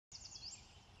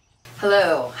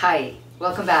Hello, hi,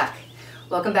 welcome back.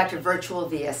 Welcome back to Virtual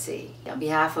VSC. On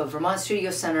behalf of Vermont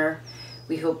Studio Center,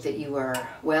 we hope that you are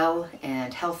well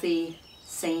and healthy,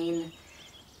 sane.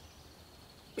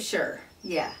 Sure,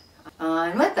 yeah.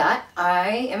 And with that,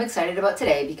 I am excited about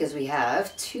today because we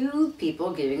have two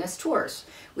people giving us tours.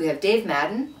 We have Dave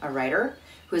Madden, a writer,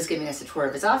 who is giving us a tour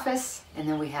of his office, and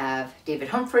then we have David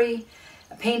Humphrey,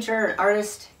 a painter, an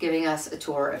artist, giving us a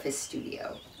tour of his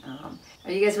studio.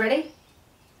 Are you guys ready?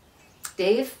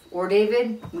 Dave or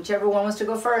David, whichever one wants to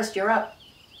go first, you're up.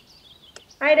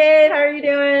 Hi Dave, how are you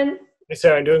doing? Hey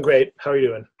Sarah, I'm doing great. How are you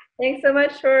doing? Thanks so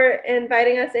much for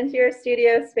inviting us into your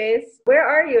studio space. Where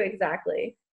are you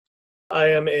exactly? I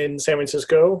am in San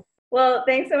Francisco. Well,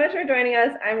 thanks so much for joining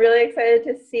us. I'm really excited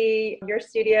to see your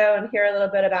studio and hear a little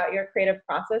bit about your creative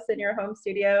process in your home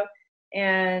studio.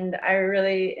 And I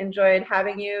really enjoyed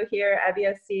having you here at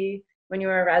VSC when you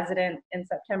were a resident in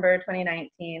September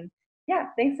 2019. Yeah,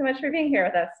 thanks so much for being here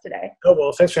with us today. Oh,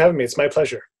 well, thanks for having me. It's my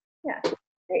pleasure. Yeah,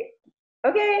 great.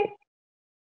 Okay,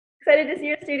 excited to see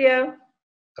your studio.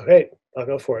 Okay, I'll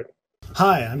go for it.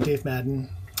 Hi, I'm Dave Madden,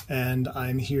 and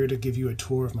I'm here to give you a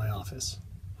tour of my office.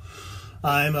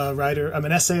 I'm a writer, I'm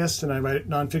an essayist, and I write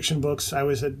nonfiction books. I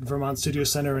was at Vermont Studio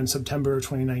Center in September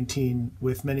 2019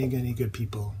 with many, many good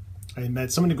people. I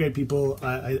met so many great people.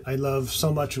 I love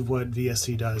so much of what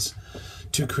VSC does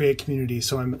to create community,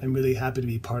 so I'm really happy to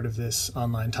be part of this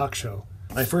online talk show.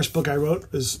 My first book I wrote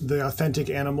was The Authentic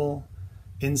Animal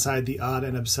Inside the Odd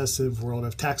and Obsessive World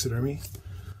of Taxidermy,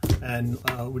 and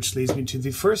which leads me to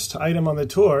the first item on the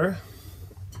tour,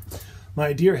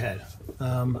 my deer head.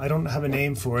 I don't have a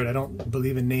name for it. I don't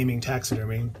believe in naming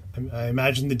taxidermy. I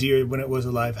imagine the deer, when it was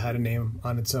alive, had a name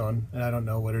on its own, and I don't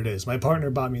know what it is. My partner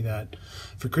bought me that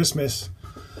for Christmas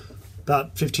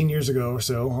about 15 years ago or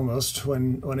so, almost,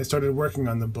 when I started working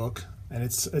on the book. And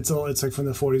it's like from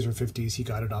the 40s or 50s. He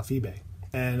got it off eBay.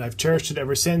 And I've cherished it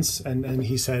ever since, and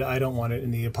he said, I don't want it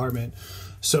in the apartment,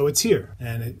 so it's here,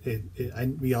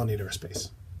 and we all need our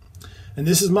space. And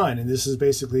this is mine, and this is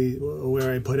basically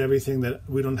where I put everything that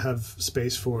we don't have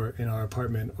space for in our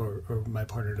apartment or my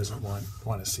partner doesn't want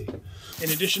to see. In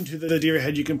addition to the deer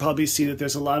head, you can probably see that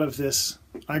there's a lot of this,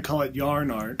 I call it yarn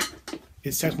art.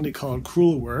 It's technically called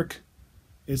crewel work.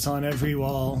 It's on every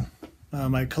wall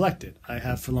I collected. I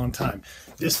have for a long time.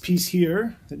 This piece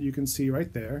here that you can see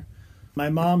right there, my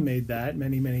mom made that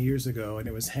many, many years ago, and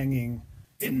it was hanging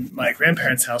in my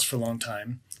grandparents' house for a long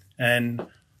time. And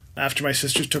after my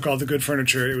sisters took all the good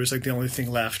furniture, it was like the only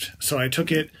thing left. So I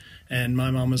took it, and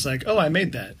my mom was like, oh, I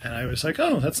made that. And I was like,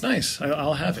 oh, that's nice.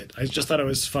 I'll have it. I just thought it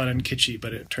was fun and kitschy,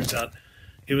 but it turns out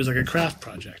it was like a craft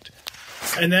project.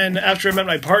 And then after I met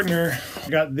my partner, I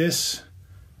got this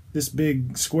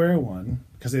big square one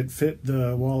because it fit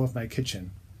the wall of my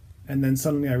kitchen. And then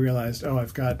suddenly I realized, oh,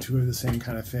 I've got two of the same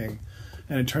kind of thing.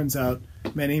 And it turns out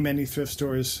many, many thrift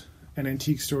stores and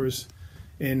antique stores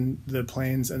in the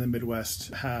Plains and the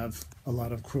Midwest have a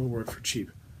lot of crewel work for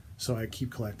cheap. So I keep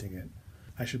collecting it.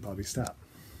 I should probably stop.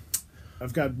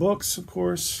 I've got books, of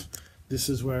course. This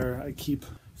is where I keep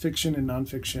fiction and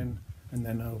nonfiction. And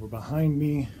then over behind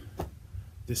me,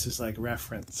 this is like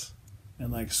reference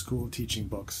and like school teaching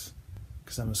books,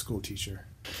 because I'm a school teacher.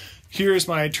 Here's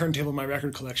my turntable, my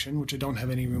record collection, which I don't have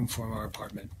any room for in our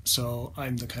apartment. So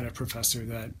I'm the kind of professor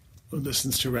that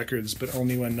listens to records, but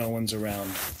only when no one's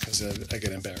around, because I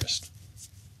get embarrassed.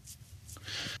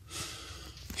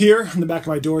 Here, in the back of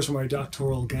my door, is where my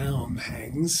doctoral gown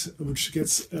hangs, which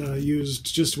gets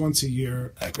used just once a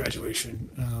year at graduation.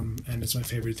 And it's my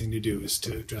favorite thing to do, is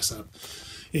to dress up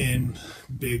in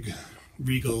big,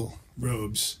 regal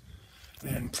robes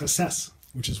and process,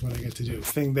 which is what I get to do. The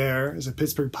thing there is a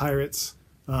Pittsburgh Pirates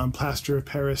plaster of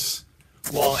Paris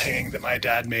wall hanging that my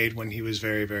dad made when he was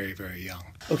very, very, very young.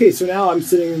 Okay, so now I'm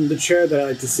sitting in the chair that I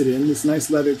like to sit in, this nice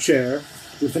leather chair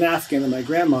with an Afghan that my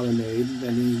grandmother made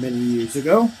many, many years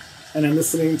ago, and I'm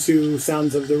listening to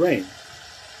sounds of the rain.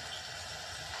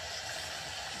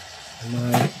 And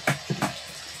my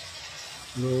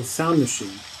little sound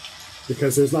machine,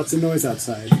 because there's lots of noise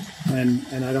outside,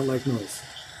 and I don't like noise.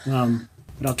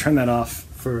 But I'll turn that off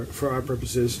for our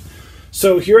purposes.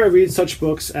 So here I read such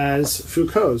books as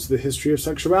Foucault's The History of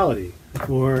Sexuality,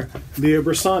 or Leo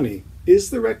Bersani,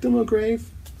 Is the Rectum a Grave?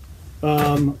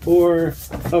 Or,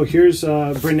 oh, here's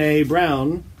Brené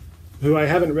Brown, who I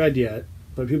haven't read yet,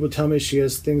 but people tell me she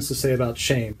has things to say about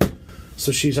shame.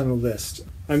 So she's on the list.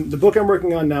 The book I'm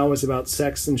working on now is about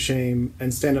sex and shame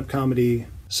and stand-up comedy.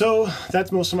 So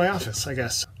that's most of my office, I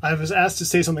guess. I was asked to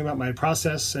say something about my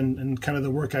process and kind of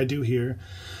the work I do here.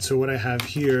 So what I have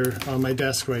here on my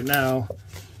desk right now,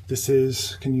 this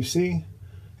is, can you see?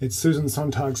 It's Susan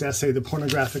Sontag's essay, The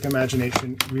Pornographic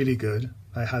Imagination. Really good.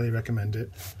 I highly recommend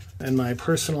it. And my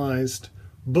personalized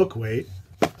book weight.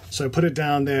 So I put it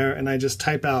down there and I just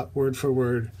type out word for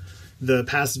word the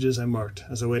passages I marked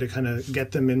as a way to kind of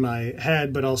get them in my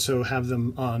head, but also have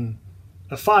them on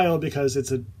a file because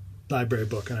it's a library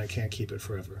book and I can't keep it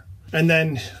forever. And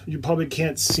then you probably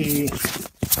can't see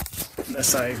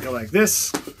unless I go like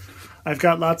this. I've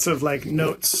got lots of like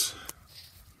notes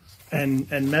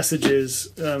and messages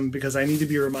because I need to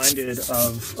be reminded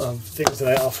of things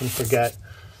that I often forget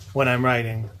when I'm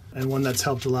writing. And one that's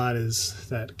helped a lot is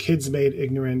that kids made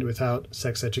ignorant without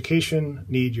sex education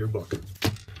need your book.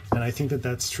 And I think that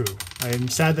that's true. I'm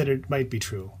sad that it might be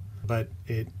true, but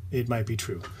it might be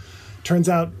true. Turns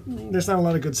out there's not a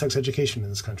lot of good sex education in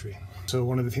this country. So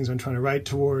one of the things I'm trying to write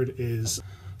toward is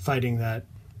fighting that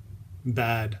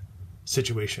bad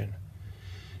situation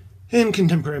in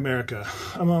contemporary America,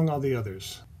 among all the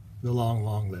others, the long,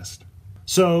 long list.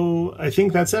 So I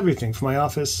think that's everything from my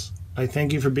office. I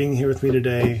thank you for being here with me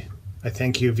today. I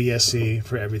thank you, VSC,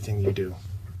 for everything you do.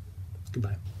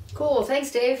 Goodbye. Cool.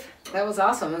 Thanks, Dave. That was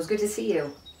awesome. It was good to see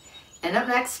you. And up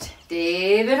next,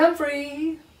 David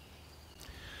Humphrey.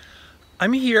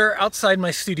 I'm here outside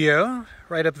my studio,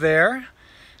 right up there,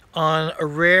 on a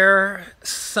rare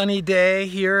sunny day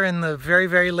here in the very,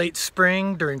 very late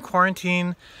spring during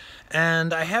quarantine.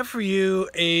 And I have for you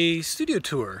a studio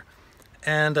tour,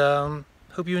 and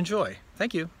hope you enjoy.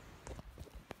 Thank you.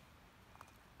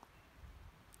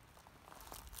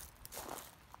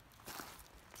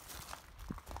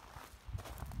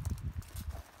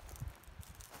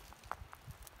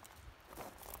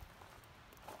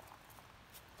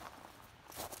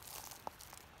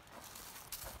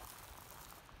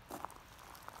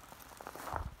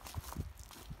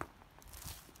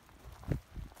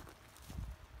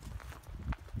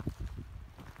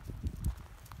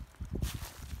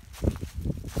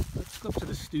 Let's go up to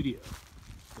the studio.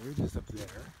 There it is up there.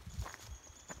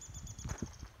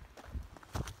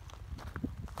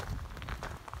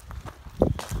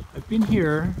 I've been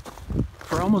here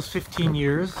for almost 15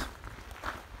 years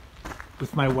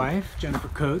with my wife, Jennifer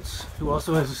Coates, who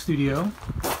also has a studio.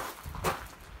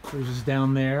 Hers is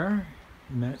down there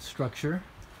in that structure.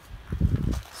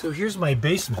 So here's my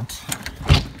basement,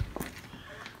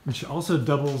 which also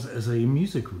doubles as a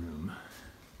music room.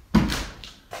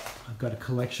 I've got a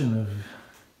collection of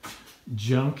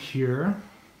junk here.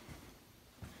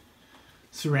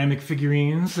 Ceramic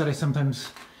figurines that I sometimes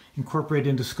incorporate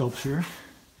into sculpture.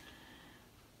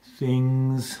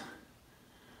 Things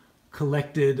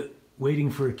collected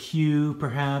waiting for a cue,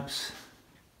 perhaps.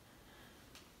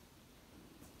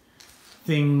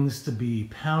 Things to be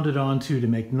pounded onto to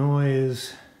make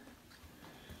noise.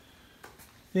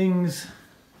 Things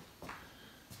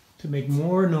to make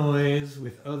more noise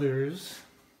with others.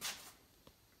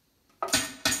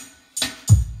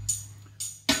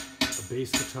 A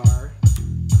bass guitar.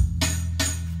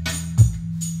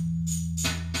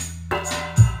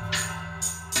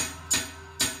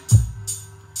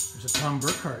 There's a Tom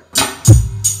Burkhart.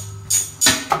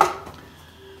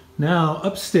 Now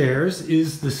upstairs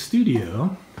is the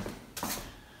studio.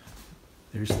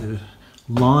 There's the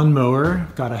lawnmower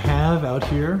gotta have out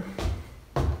here.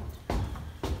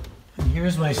 And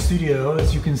here's my studio.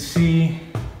 As you can see,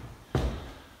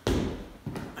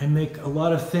 I make a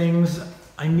lot of things.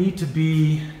 I need to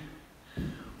be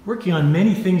working on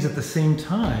many things at the same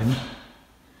time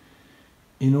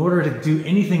in order to do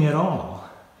anything at all.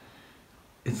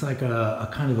 It's like a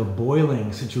kind of a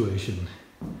boiling situation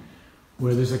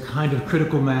where there's a kind of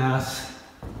critical mass.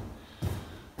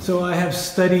 So I have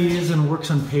studies and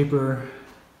works on paper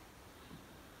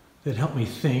that help me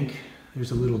think.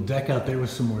 There's a little deck out there with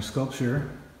some more sculpture.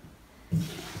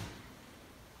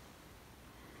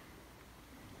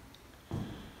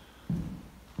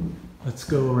 Let's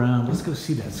go around, let's go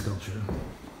see that sculpture.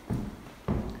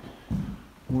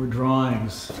 More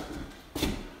drawings.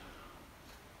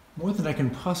 More than I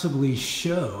can possibly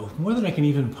show, more than I can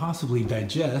even possibly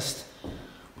digest,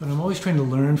 but I'm always trying to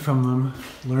learn from them,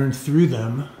 learn through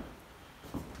them.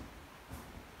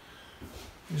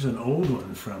 Here's an old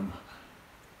one from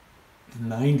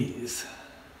the 90s.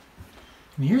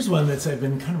 And here's one that I've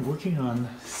been kind of working on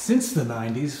since the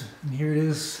 90s, and here it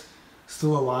is,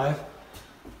 still alive.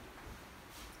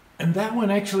 And that one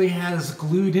actually has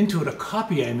glued into it a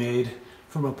copy I made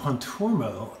from a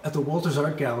Pontormo at the Walters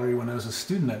Art Gallery when I was a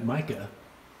student at MICA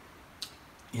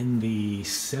in the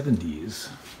 70s.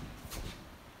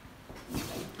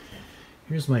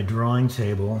 Here's my drawing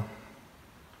table.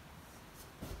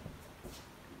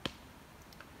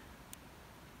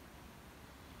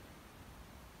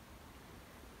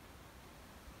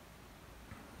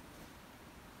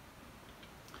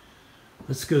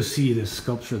 Let's go see this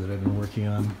sculpture that I've been working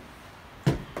on.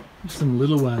 There's some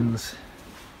little ones.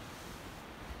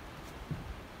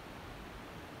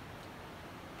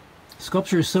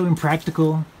 Sculpture is so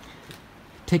impractical,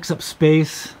 takes up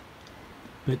space,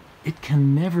 but it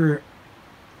can never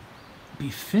be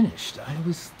finished. I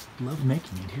always love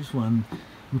making it. Here's one.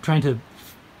 I'm trying to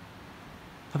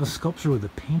have a sculpture with a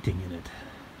painting in it.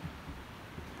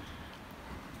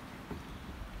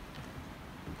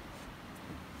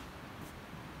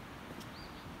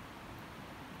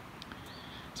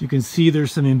 So you can see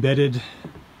there's some embedded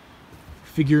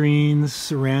figurines,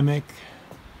 ceramic.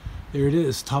 There it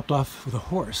is, topped off with a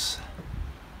horse.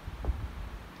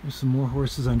 There's some more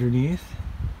horses underneath.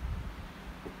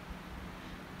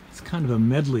 It's kind of a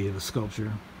medley of a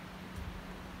sculpture.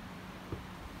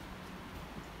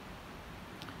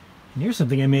 And here's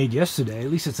something I made yesterday.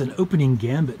 At least it's an opening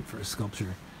gambit for a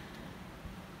sculpture.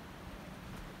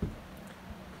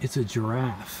 It's a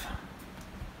giraffe.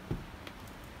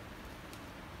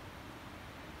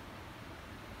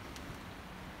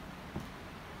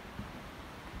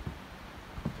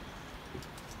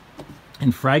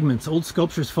 In fragments, old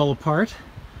sculptures fall apart,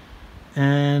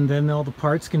 and then all the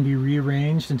parts can be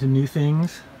rearranged into new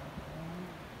things.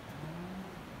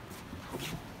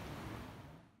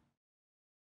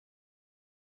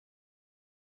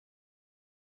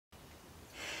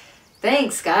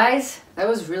 Thanks, guys. That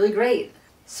was really great.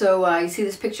 So you see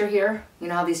this picture here? You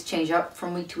know how these change up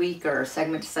from week to week or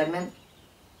segment to segment?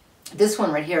 This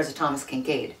one right here is a Thomas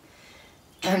Kincaid.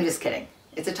 I'm just kidding.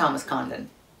 It's a Thomas Condon.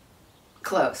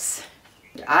 Close.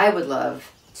 I would love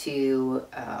to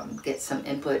get some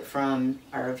input from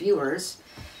our viewers.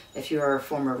 If you're a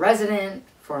former resident,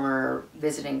 former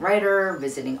visiting writer,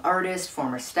 visiting artist,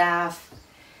 former staff,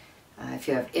 if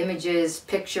you have images,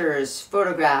 pictures,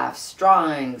 photographs,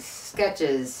 drawings,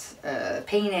 sketches,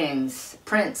 paintings,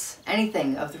 prints,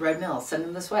 anything of the Red Mill, send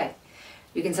them this way.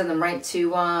 You can send them right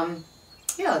to,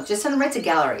 just send them right to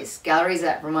galleries. Galleries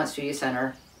at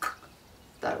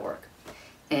VermontStudioCenter.org.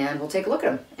 And we'll take a look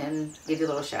at them and give you a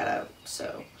little shout out.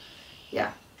 So,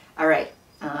 yeah. All right.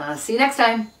 See you next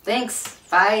time. Thanks.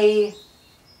 Bye.